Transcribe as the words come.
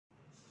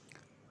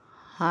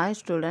Hi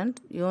students,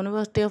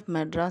 University of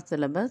Madras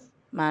syllabus,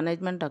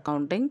 Management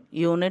Accounting,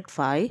 Unit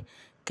 5,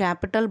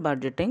 Capital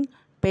Budgeting,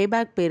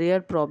 Payback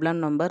Period Problem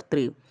number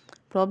 3.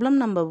 Problem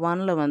number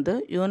 1ல வந்து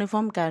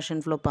Uniform Cash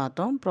Inflow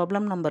பார்த்தோம்.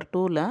 Problem number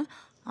 2ல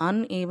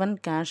Uneven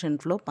Cash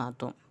Inflow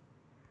பார்த்தோம்.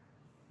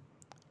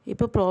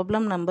 இப்போ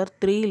Problem number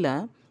 3ல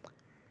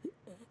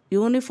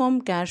Uniform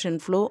Cash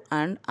Inflow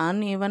and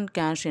Uneven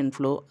Cash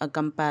Inflow a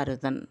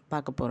comparison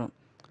பார்க்க போகிறோம்.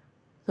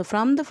 So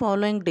from the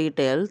following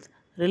details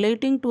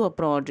relating to a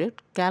project,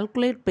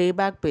 calculate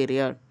payback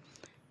period.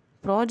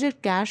 Project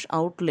cash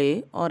outlay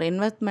or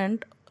investment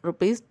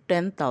rupees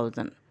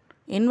 10,000.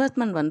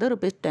 Investment வந்து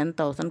rupees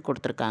 10,000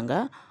 கொடுத்துருக்காங்க.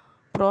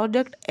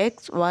 Project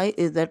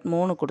XYZ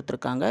 3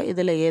 கொடுத்துருக்காங்க.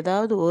 இதில்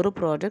ஏதாவது ஒரு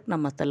project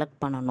நம்ம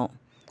select பண்ணணும்.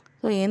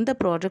 ஸோ எந்த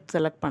ப்ராஜெக்ட்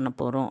செலக்ட் பண்ண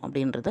போகிறோம்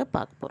அப்படின்றத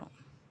பார்க்க போகிறோம்.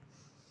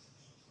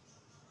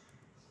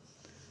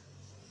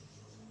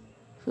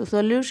 ஸோ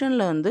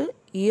சொல்யூஷனில் வந்து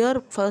இயர்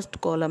ஃபர்ஸ்ட்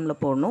காலமில்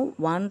போடணும்.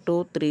 1 2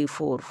 3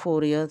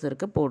 4 இயர்ஸ்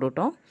இருக்குது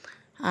போட்டுட்டோம்.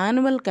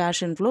 Annual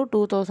cash inflow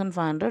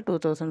 2,500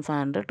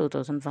 2,500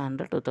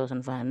 2,500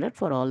 2,500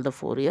 for all the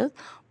 4 years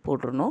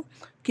போட்டுருணும்.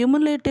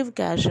 Cumulative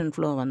cash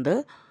inflow வந்து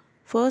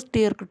ஃபர்ஸ்ட்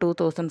இயருக்கு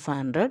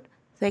 2,500,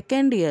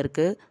 செகண்ட்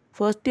இயருக்கு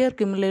first year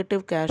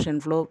cumulative cash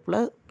inflow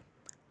plus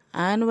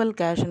annual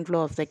cash inflow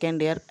of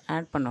second year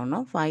add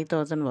பண்ணோன்னா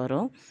 5,000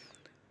 வரும்.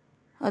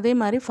 அதே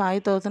மாதிரி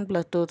 5,000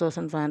 +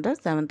 2,500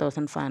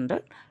 7,500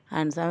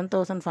 அண்ட்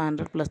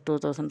 7,500 +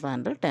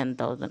 2,500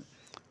 10,000.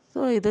 ஸோ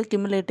இது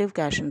கியூமுலேட்டிவ்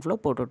கேஷ் இன்ஃப்ளோ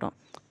போட்டுட்டோம்.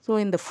 ஸோ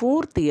இந்த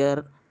ஃபோர்த்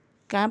இயர்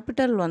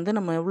கேபிட்டல் வந்து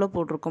நம்ம எவ்வளோ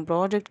போட்டிருக்கோம்,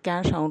 ப்ராஜெக்ட்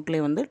கேஷ்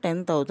அவுட்லே வந்து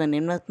 10,000,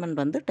 இன்வெஸ்ட்மெண்ட்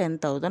வந்து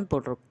 10,000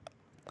 போட்டிருக்கோம்.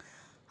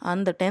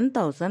 அந்த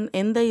 10,000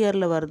 எந்த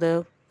இயரில் வருது,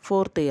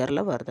 ஃபோர்த்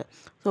இயரில் வருது.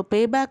 So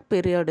பேபேக்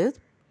period is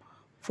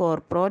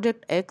for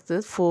project X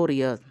is 4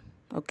 years.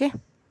 Okay.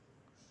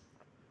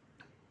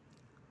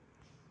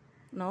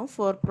 Now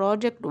for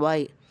project Y,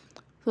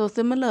 so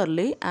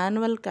similarly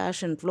annual cash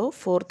inflow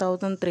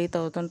 4,000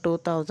 3,000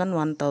 2,000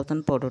 1,000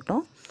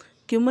 போட்டுட்டோம்.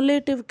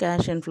 cumulative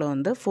cash inflow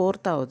வந்து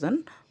 4,000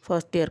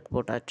 first year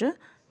போட்டாச்சு.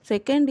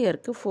 second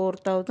yearக்கு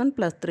 4,000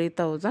 +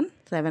 3,000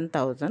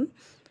 7,000,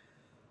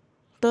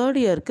 third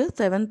yearக்கு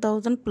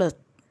 7,000 +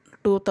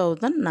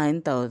 2,000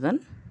 9,000,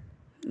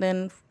 then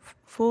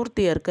fourth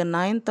yearக்கு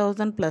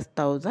 9,000 +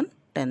 1,000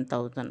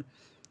 10,000.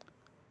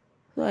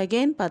 So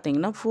again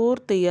பார்த்தீங்கன்னா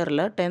ஃபோர்த்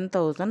இயரில்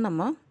 10,000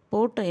 நம்ம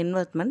போட்ட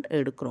investment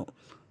எடுக்கிறோம்.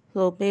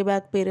 So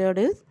பேபேக் period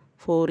is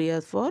 4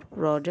 years for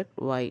project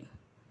Y.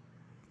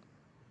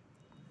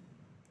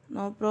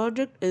 நான்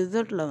project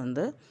இசட்டில்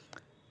வந்து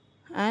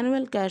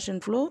ஆனுவல் கேஷ்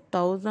இன்ஃப்ளோ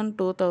 1,000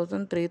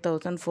 2,000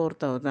 3,000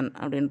 4,000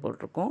 அப்படின்னு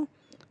போட்டிருக்கோம்.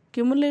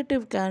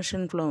 கியூமுலேட்டிவ் கேஷ்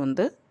இன்ஃப்ளோ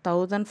வந்து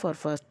 1,000 for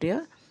first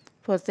year,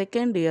 for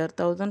second year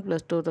 1,000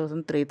 +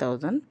 2,000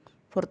 3,000,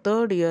 for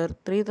third year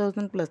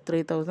 3,000 +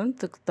 3,000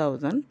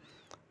 6,000,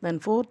 then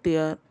fourth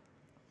year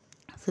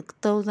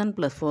 6,000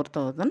 +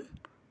 4,000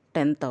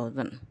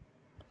 10,000.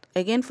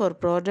 Again for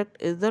project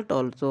Z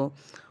also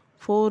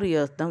 4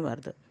 years தான்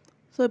வருது.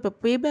 So இப்போ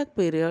பேபேக்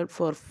period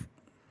for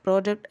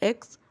project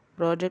X,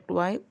 project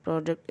Y,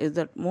 project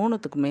Z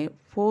மூணுத்துக்குமே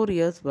 4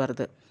 years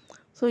வருது.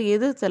 So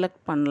எது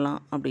select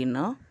பண்ணலாம்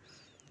அப்படின்னா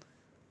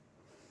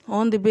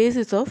on the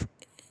basis of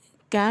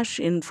cash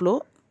inflow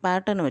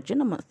பேட்டர்னை வச்சு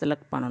நம்ம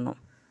செலக்ட் பண்ணணும்.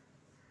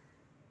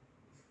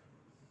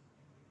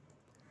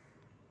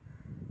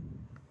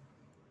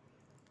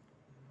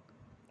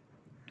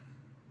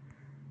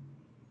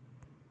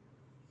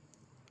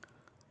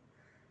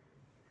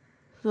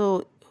 ஸோ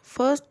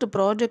ஃபர்ஸ்ட்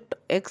ப்ராஜெக்ட்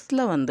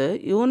எக்ஸில் வந்து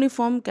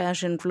யூனிஃபார்ம்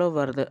கேஷ் இன்ஃப்ளோ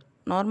வருது.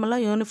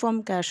 நார்மலாக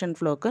யூனிஃபார்ம் கேஷ்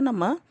இன்ஃப்ளோக்கு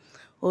நம்ம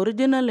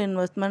original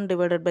investment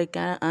divided by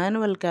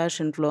annual cash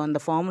inflow அந்த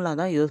ஃபார்முலா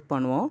தான் யூஸ்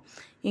பண்ணுவோம்.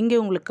 இங்கே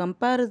உங்களுக்கு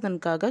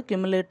கம்பேரிசனுக்காக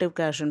கியூமுலேட்டிவ்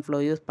கேஷ் இன்ஃப்ளோ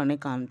யூஸ் பண்ணி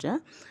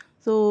காமிச்சேன்.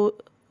 So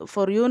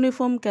for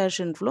uniform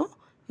cash inflow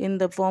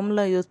இந்த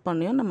ஃபார்முலா யூஸ்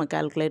பண்ணியும் நம்ம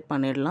கால்குலேட்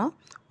பண்ணிடலாம்.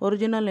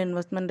 Original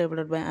investment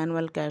divided by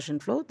annual cash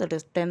inflow, that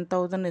is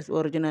 10,000 is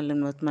original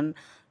investment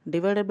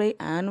divided by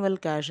annual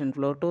cash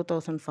inflow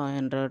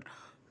 2,500.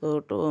 So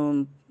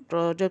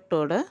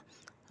ப்ராஜெக்டோட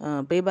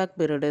பேபேக்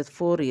period is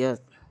 4 years.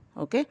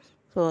 Okay.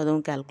 So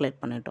அதுவும் calculate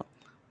பண்ணிட்டோம்.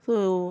 So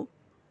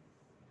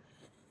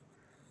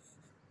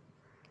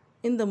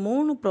இந்த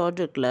 3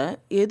 ப்ராஜெக்டில்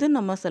எது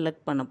நம்ம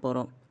செலக்ட் பண்ண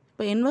போகிறோம்,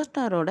 இப்போ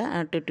இன்வெஸ்டாரோட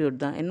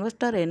ஆட்டிடியூட் தான்.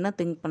 இன்வெஸ்டார் என்ன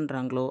திங்க்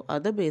பண்ணுறாங்களோ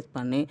அதை பேஸ்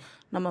பண்ணி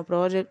நம்ம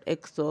ப்ராஜெக்ட்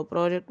எக்ஸோ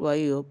ப்ராஜெக்ட்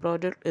ஒய்யோ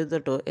ப்ராஜெக்ட்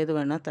இசட்டோ எது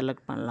வேணால்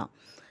செலக்ட் பண்ணலாம்.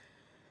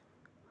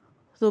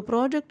 ஸோ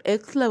ப்ராஜெக்ட்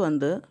எக்ஸில்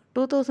வந்து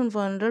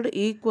 2,500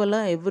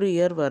 ஈக்குவலாக எவ்ரி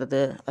இயர்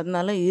வருது,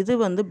 அதனால இது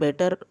வந்து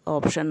பெட்டர்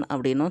ஆப்ஷன்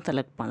அப்படின்னும்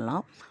செலக்ட்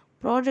பண்ணலாம்.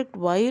 ப்ராஜெக்ட்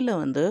ஒயில்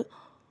வந்து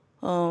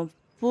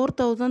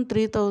 4,000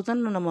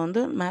 3,000 நம்ம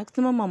வந்து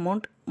மேக்ஸிமம்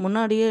அமௌண்ட்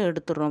முன்னாடியே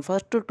எடுத்துடுறோம்.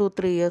 ஃபஸ்ட்டு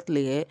 2-3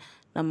 இயர்ஸ்லேயே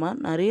நம்ம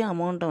நிறைய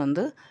அமௌண்ட்டை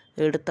வந்து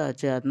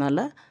எடுத்தாச்சு,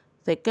 அதனால்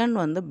செகண்ட்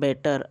வந்து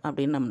பெட்டர்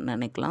அப்படின்னு நம்ம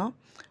நினைக்கலாம்.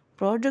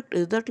 ப்ராஜெக்ட்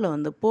இசட்டில்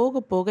வந்து போக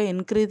போக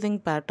இன்க்ரீஸிங்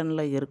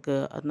பேட்டர்னில்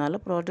இருக்குது, அதனால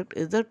ப்ராஜெக்ட்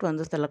இசட்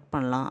வந்து செலக்ட்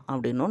பண்ணலாம்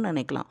அப்படின்னும்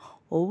நினைக்கலாம்.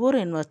 ஒவ்வொரு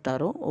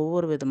இன்வெஸ்டரும்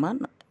ஒவ்வொரு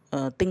விதமாக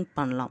திங்க்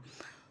பண்ணலாம்.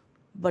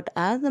 But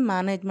as a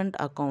management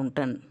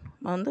accountant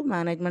வந்து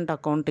மேனேஜ்மெண்ட்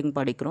அக்கௌண்டிங்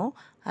படிக்கிறோம்.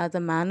 As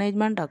a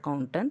management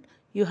accountant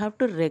you have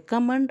to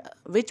recommend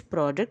which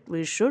project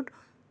we should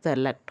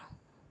select.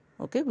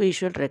 Okay, we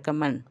should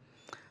recommend.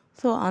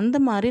 So அந்த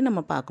மாதிரி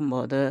நம்ம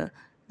பார்க்கும்போது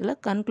இதில்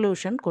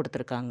கன்க்ளூஷன்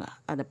கொடுத்துருக்காங்க,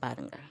 அதை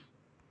பாருங்கள்.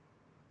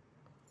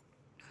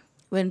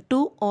 When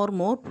two or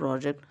more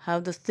projects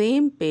have the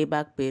same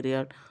payback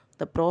period,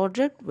 the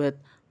project with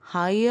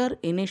higher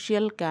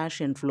initial cash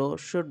inflow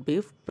should be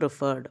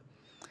preferred.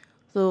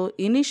 So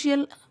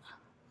initial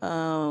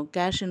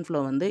cash inflow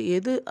வந்து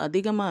எது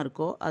அதிகமாக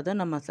இருக்கோ அதை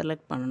நம்ம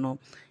செலக்ட் பண்ணணும்.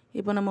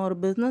 இப்போ நம்ம ஒரு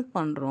பிஸ்னஸ்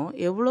பண்ணுறோம்,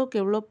 எவ்வளோக்கு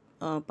எவ்வளோ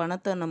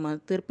பணத்தை நம்ம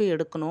திருப்பி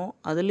எடுக்கணும்,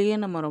 அதுலேயே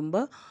நம்ம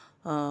ரொம்ப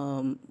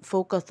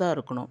ஃபோக்கஸாக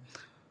இருக்கணும்.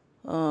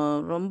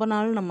 ரொம்ப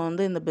நாள் நம்ம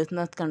வந்து இந்த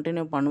பிஸ்னஸ்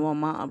கண்டினியூ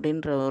பண்ணுவோமா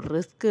அப்படின்ற ஒரு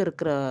ரிஸ்க்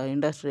இருக்கிற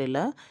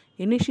இண்டஸ்ட்ரியில்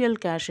இனிஷியல்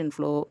கேஷ்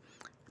இன்ஃப்ளோ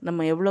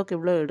நம்ம எவ்வளோக்கு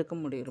எவ்வளோ எடுக்க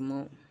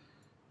முடியுமோ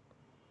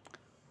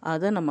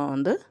அதை நம்ம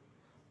வந்து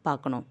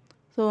பார்க்கணும்.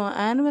 ஸோ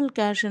ஆனுவல்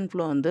கேஷ்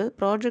இன்ஃப்ளோ வந்து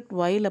ப்ராஜெக்ட்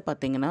ஒயில்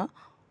பார்த்திங்கன்னா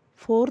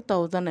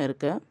 4,000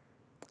 இருக்குது,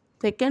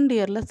 செகண்ட்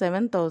இயரில்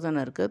 7,000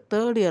 இருக்குது,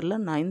 தேர்ட் இயரில்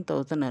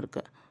 9,000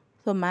 இருக்குது.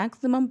 ஸோ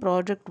மேக்ஸிமம்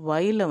ப்ராஜெக்ட்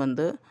ஒயில்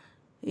வந்து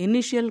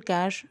இனிஷியல்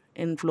கேஷ்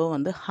இன்ஃப்ளோ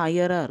வந்து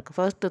ஹையராக இருக்குது.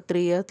 ஃபர்ஸ்ட்டு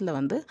 3 இயர்ஸில்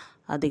வந்து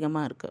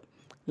அதிகமாக இருக்குது,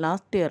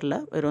 லாஸ்ட் இயரில்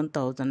வெறும்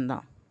 1,000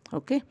 தான்.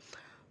 ஓகே,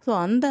 ஸோ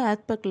அந்த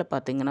ஆஸ்பெக்டில்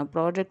பார்த்திங்கன்னா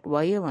ப்ராஜெக்ட்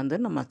ஒய்யை வந்து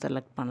நம்ம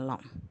செலக்ட்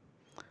பண்ணலாம்.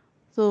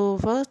 ஸோ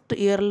ஃபர்ஸ்ட்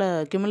இயரில்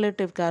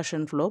cumulative cash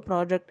inflow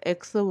project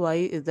X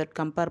Y Z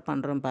compare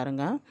பண்ணுறோம்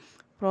பாருங்கள்.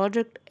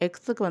 ப்ராஜெக்ட்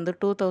எக்ஸுக்கு வந்து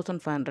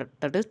 2,500,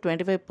 தட் இஸ்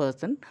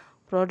 25%.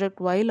 ப்ராஜெக்ட்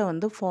ஒயில்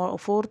வந்து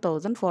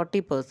 4,000,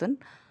 40%.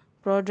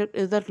 ப்ராஜெக்ட்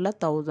இசட்டில்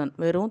 1,000,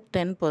 வெறும்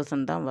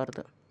 10% தான்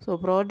வருது. ஸோ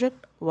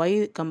ப்ராஜெக்ட் ஒய்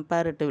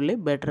கம்பேரிட்டிவ்லி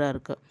பெட்டராக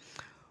இருக்குது.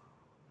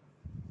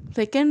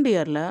 செகண்ட்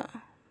இயரில்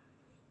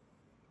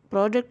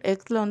ப்ராஜெக்ட்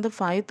எக்ஸில் வந்து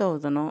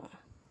 5,000,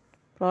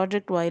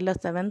 ப்ராஜெக்ட் ஒயில்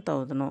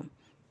 7,000,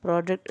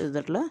 ப்ராஜெக்ட்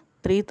இசட்டில்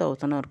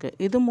 3,000 இருக்குது.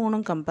 இது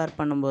மூணும் கம்பேர்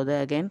பண்ணும்போது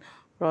அகெயின்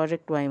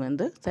ப்ராஜெக்ட் ஒய்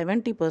வந்து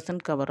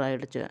 70% கவர்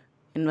ஆகிடுச்சு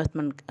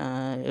இன்வெஸ்ட்மெண்ட்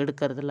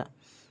எடுக்கிறதுல.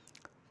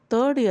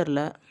 தேர்ட்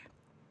இயரில்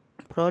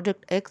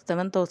project X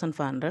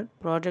 7,500,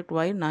 project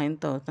Y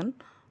 9,000,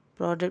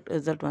 project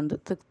Z வந்து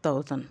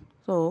 6,000.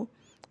 So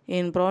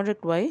in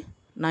project Y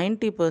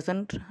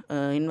 90%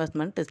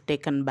 investment is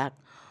taken back.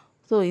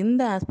 So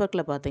இந்த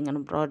ஆஸ்பெக்டில்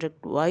பார்த்திங்கன்னா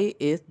project Y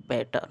is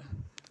better.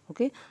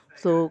 Okay,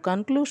 so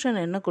conclusion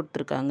என்ன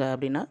கொடுத்துருக்காங்க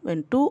அப்படின்னா, when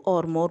two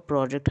or more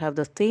projects have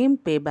the same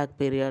payback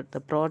period,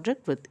 the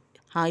project with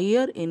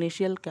higher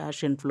initial cash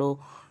inflow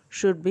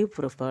should be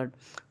preferred.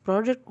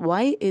 Project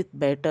Y is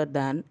better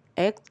than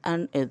X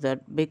and Z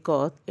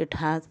because it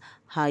has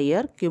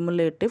higher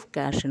cumulative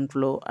cash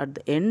inflow at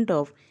the end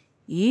of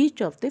each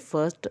of the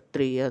first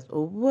 3 years.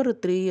 ஒவ்வொரு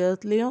 3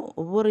 இயர்ஸ்லேயும்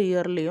ஒவ்வொரு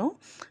இயர்லேயும்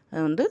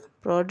வந்து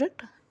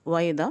project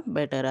Y தான்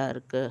பெட்டராக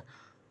இருக்குது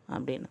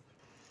அப்படின்னு.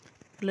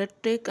 Let's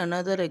take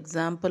another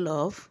example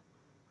of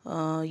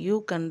you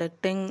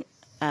conducting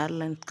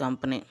airlines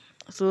company.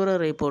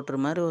 சூரரை போட்டுற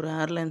மாதிரி ஒரு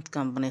ஏர்லைன்ஸ்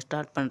கம்பெனி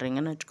ஸ்டார்ட்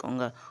பண்ணுறீங்கன்னு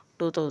வச்சுக்கோங்க.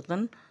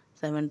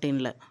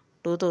 2017,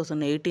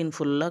 2018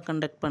 ஃபுல்லாக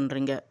கண்டக்ட்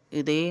பண்ணுறீங்க.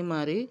 இதே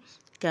மாதிரி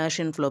கேஷ்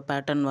இன்ஃப்ளோ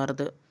பேட்டர்ன்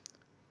வருது.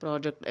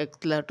 ப்ராஜெக்ட்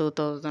எக்ஸில்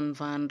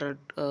 2,500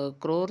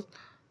 crores,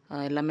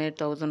 எல்லாமே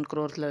 1,000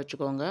 crores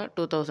வச்சுக்கோங்க.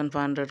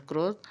 2,500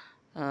 crores,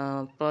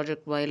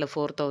 project while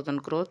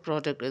 4,000 crores,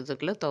 project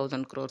இசட்டில்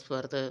 1,000 crores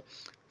வருது.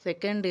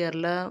 செகண்ட்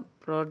இயரில்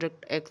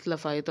ப்ராஜெக்ட் எக்ஸில்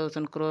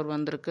 5,000 crore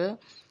வந்திருக்கு,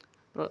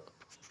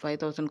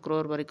 5,000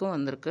 crore வரைக்கும்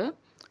வந்திருக்கு.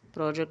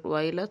 ப்ராஜெக்ட்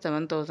ஒயில்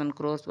 7,000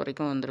 crores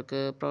வரைக்கும் வந்திருக்கு.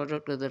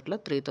 ப்ராஜெக்ட் இசட்டில்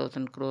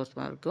 3,000 crores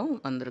வரைக்கும்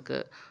வந்திருக்கு.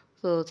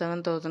 ஸோ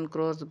 7,000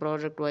 crores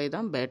ப்ராஜெக்ட் ஒய்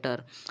தான்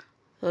பெட்டர்.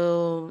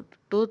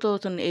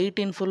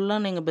 2018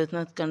 ஃபுல்லாக நீங்கள்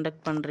பிஸ்னஸ்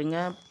கண்டக்ட் பண்ணுறீங்க.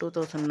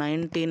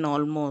 2019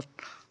 ஆல்மோஸ்ட்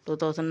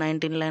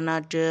 2019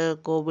 என்னாச்சு,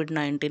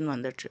 COVID-19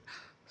 வந்துடுச்சு.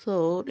 So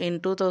in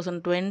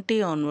 2020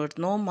 onwards,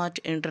 no much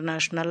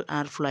international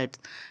air flights.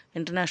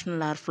 International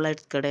air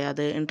flights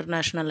கிடையாது.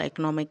 இன்டர்நேஷ்னல்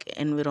எக்கனாமிக்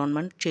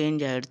என்விரான்மெண்ட்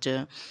சேஞ்ச் ஆகிடுச்சு.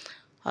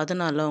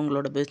 அதனால்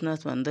உங்களோட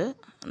பிஸ்னஸ் வந்து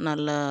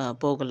நல்லா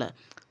போகலை.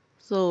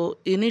 ஸோ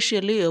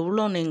இனிஷியலி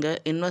எவ்வளோ நீங்கள்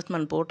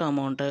இன்வெஸ்ட்மெண்ட் போட்ட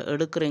அமௌண்ட்டை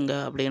எடுக்கிறீங்க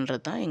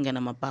அப்படின்றது தான் இங்கே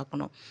நம்ம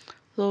பார்க்கணும்.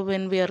 So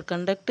when we are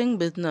conducting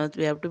business,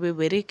 we have to be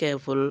very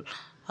careful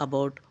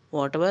about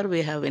whatever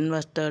we have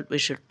invested, we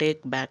should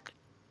take back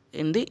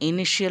in the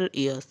initial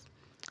years.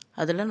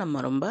 அதில்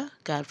நம்ம ரொம்ப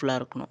கேர்ஃபுல்லாக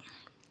இருக்கணும்.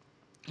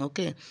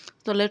 Okay,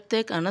 so let's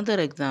take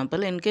another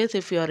example. In case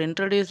if you are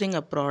introducing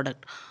a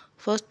product,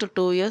 first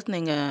 2 years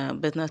நீங்கள்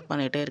business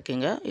பண்ணிகிட்டே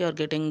இருக்கீங்க, you are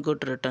getting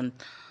good return.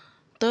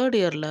 Third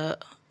இயரில்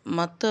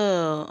மற்ற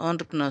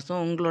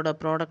ஆண்டர்ப்ரனர்ஸும் உங்களோட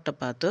ப்ராடக்டை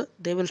பார்த்து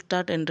they will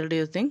start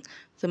introducing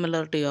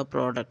similar to your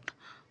product.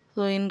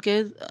 So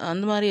in case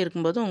அந்த மாதிரி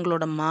இருக்கும்போது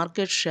உங்களோட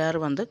மார்க்கெட் ஷேர்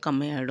வந்து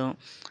கம்மியாயிடும்.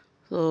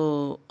 ஸோ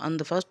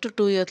அந்த ஃபஸ்ட்டு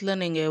 2 இயர்ஸில்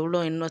நீங்கள் எவ்வளோ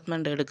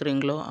இன்வெஸ்ட்மெண்ட்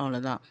எடுக்கிறீங்களோ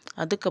அவ்வளோதான்.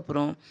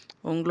 அதுக்கப்புறம்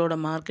உங்களோட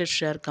மார்க்கெட்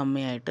ஷேர்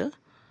கம்மியாயிட்டு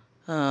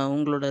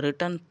உங்களோட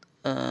ரிட்டர்ன்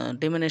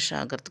டிமினிஷ்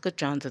ஆகிறதுக்கு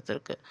சான்சஸ்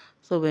இருக்குது.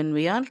 So when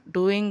we are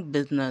doing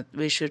business,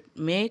 we should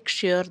make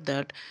shear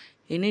that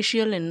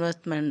initial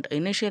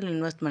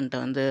இன்வெஸ்ட்மெண்ட்டை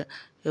வந்து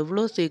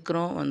எவ்வளோ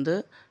சீக்கிரம் வந்து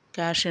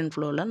கேஷ்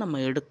இன்ஃப்ளோவில் நம்ம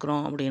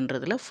எடுக்கிறோம்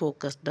அப்படின்றதுல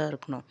ஃபோக்கஸ்டாக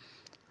இருக்கணும்.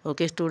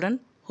 Okay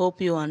student, hope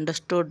you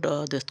understood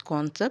this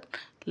concept.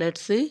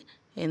 Let's see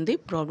in the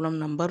problem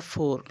number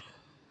 4.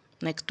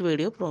 Next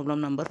video problem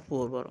number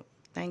 4 வரும்.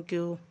 Thank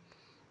you.